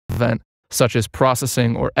event, such as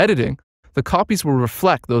processing or editing, the copies will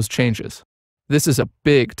reflect those changes. This is a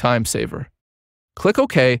big time saver. Click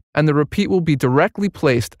OK, and the repeat will be directly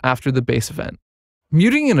placed after the base event.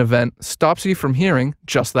 Muting an event stops you from hearing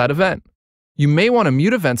just that event. You may want to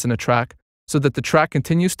mute events in a track so that the track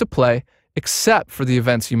continues to play except for the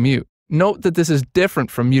events you mute. Note that this is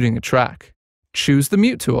different from muting a track. Choose the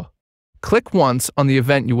Mute tool. Click once on the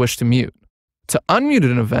event you wish to mute. To unmute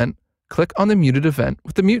an event, click on the muted event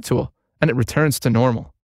with the Mute tool, and it returns to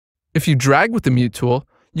normal. If you drag with the Mute tool,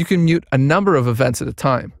 you can mute a number of events at a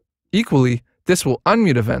time. Equally, this will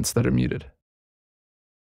unmute events that are muted.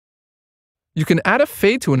 You can add a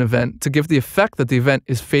fade to an event to give the effect that the event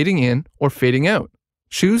is fading in or fading out.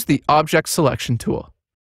 Choose the Object Selection tool.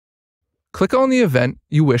 Click on the event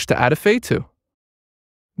you wish to add a fade to.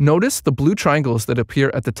 Notice the blue triangles that appear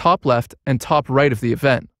at the top left and top right of the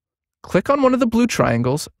event. Click on one of the blue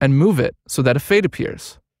triangles and move it so that a fade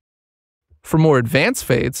appears. For more advanced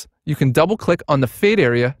fades, you can double-click on the fade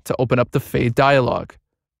area to open up the fade dialog.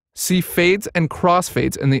 See fades and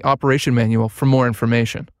crossfades in the operation manual for more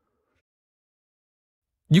information.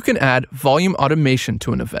 You can add volume automation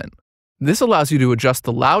to an event. This allows you to adjust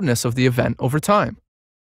the loudness of the event over time.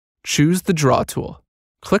 Choose the Draw tool.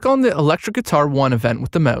 Click on the Electric Guitar 1 event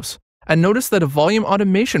with the mouse, and notice that a volume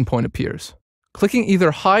automation point appears. Clicking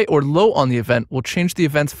either high or low on the event will change the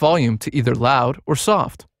event's volume to either loud or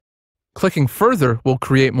soft. Clicking further will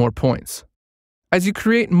create more points. As you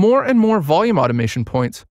create more and more volume automation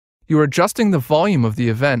points, you are adjusting the volume of the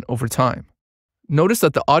event over time. Notice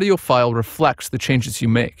that the audio file reflects the changes you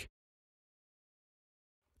make.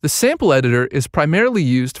 The sample editor is primarily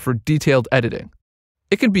used for detailed editing.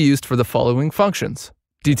 It can be used for the following functions: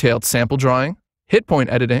 detailed sample drawing, hit point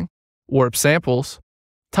editing, warp samples,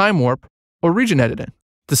 time warp, or region editing.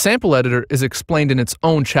 The sample editor is explained in its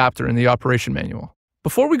own chapter in the operation manual.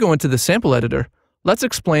 Before we go into the sample editor, let's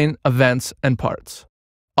explain events and parts.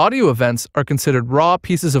 Audio events are considered raw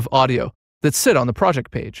pieces of audio that sit on the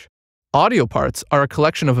project page. Audio parts are a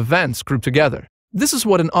collection of events grouped together. This is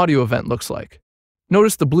what an audio event looks like.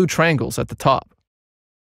 Notice the blue triangles at the top.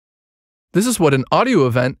 This is what an audio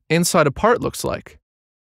event inside a part looks like.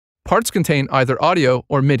 Parts contain either audio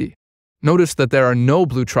or MIDI. Notice that there are no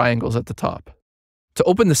blue triangles at the top. To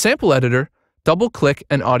open the sample editor, double-click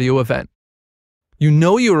an audio event. You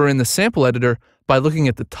know you are in the sample editor by looking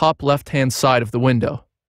at the top left-hand side of the window.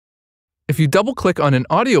 If you double-click on an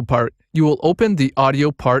audio part, you will open the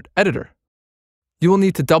audio part editor. You will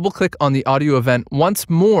need to double-click on the audio event once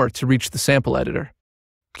more to reach the sample editor.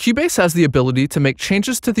 Cubase has the ability to make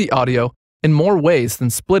changes to the audio in more ways than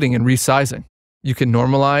splitting and resizing. You can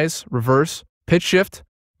normalize, reverse, pitch shift,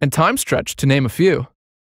 and time stretch, to name a few.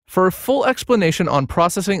 For a full explanation on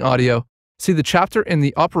processing audio, see the chapter in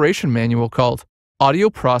the operation manual called Audio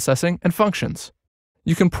Processing and Functions.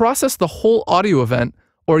 You can process the whole audio event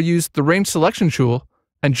or use the range selection tool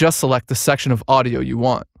and just select the section of audio you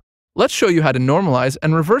want. Let's show you how to normalize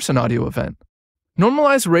and reverse an audio event.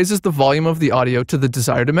 Normalize raises the volume of the audio to the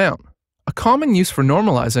desired amount. A common use for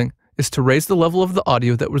normalizing is to raise the level of the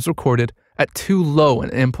audio that was recorded at too low an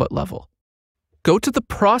input level. Go to the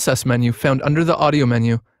Process menu found under the Audio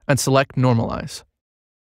menu and select Normalize.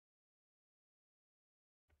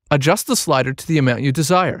 Adjust the slider to the amount you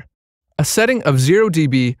desire. A setting of 0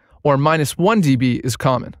 dB or -1 dB is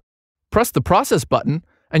common. Press the Process button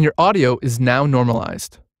and your audio is now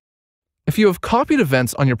normalized. If you have copied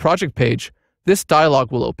events on your project page, this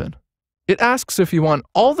dialog will open. It asks if you want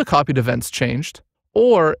all the copied events changed,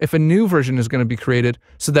 or if a new version is going to be created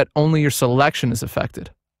so that only your selection is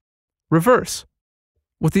affected. Reverse.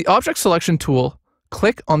 With the Object Selection tool,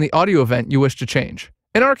 click on the audio event you wish to change.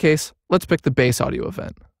 In our case, let's pick the bass audio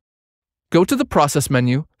event. Go to the Process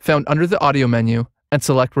menu found under the Audio menu and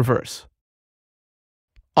select Reverse.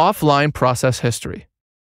 Offline Process History.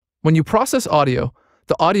 When you process audio,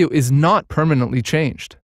 the audio is not permanently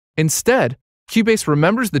changed. Instead, Cubase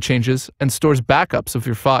remembers the changes and stores backups of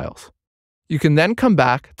your files. You can then come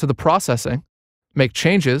back to the processing, make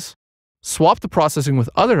changes, swap the processing with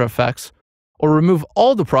other effects, or remove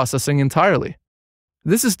all the processing entirely.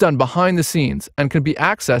 This is done behind the scenes and can be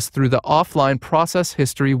accessed through the Offline Process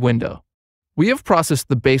History window. We have processed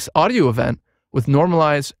the bass audio event with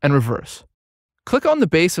Normalize and Reverse. Click on the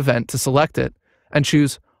bass event to select it and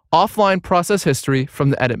choose Offline Process History from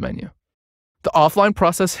the Edit menu. The Offline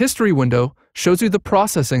Process History window shows you the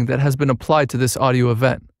processing that has been applied to this audio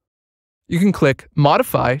event. You can click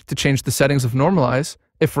Modify to change the settings of Normalize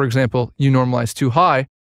if, for example, you normalize too high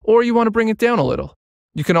or you want to bring it down a little.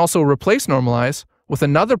 You can also replace Normalize with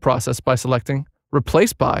another process by selecting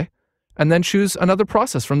Replace By and then choose another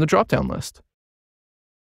process from the drop-down list.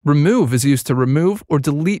 Remove is used to remove or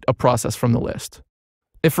delete a process from the list.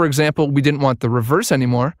 If, for example, we didn't want the reverse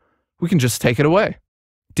anymore, we can just take it away.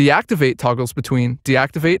 Deactivate toggles between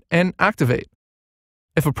deactivate and activate.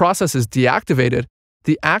 If a process is deactivated,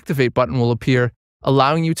 the activate button will appear,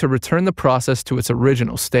 allowing you to return the process to its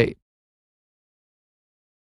original state.